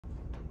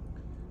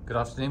Good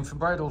afternoon from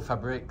Bridal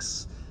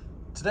Fabrics.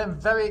 Today I'm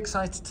very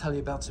excited to tell you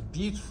about a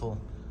beautiful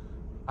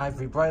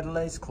ivory bridal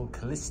lace called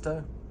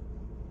Calisto.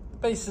 The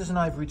base is an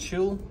ivory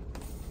tulle.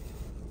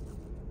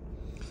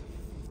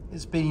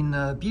 It's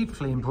been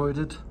beautifully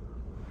embroidered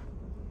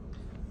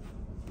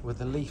with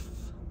a leaf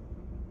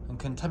and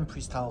contemporary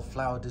style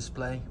flower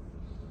display.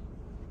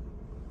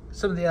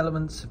 Some of the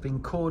elements have been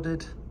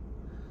corded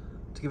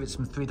to give it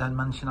some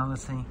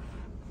three-dimensionality.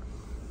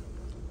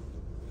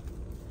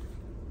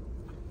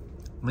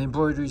 The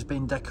embroidery has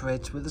been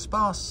decorated with a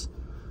sparse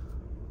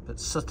but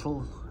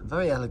subtle,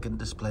 very elegant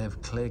display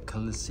of clear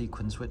coloured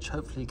sequins, which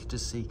hopefully you could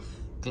just see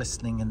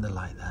glistening in the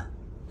light there.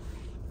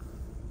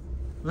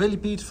 Really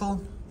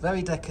beautiful,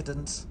 very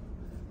decadent.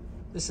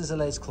 This is a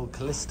lace called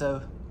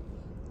Calisto.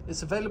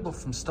 It's available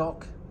from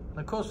stock, and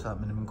of course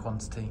without minimum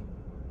quantity,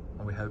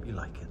 and we hope you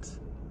like it.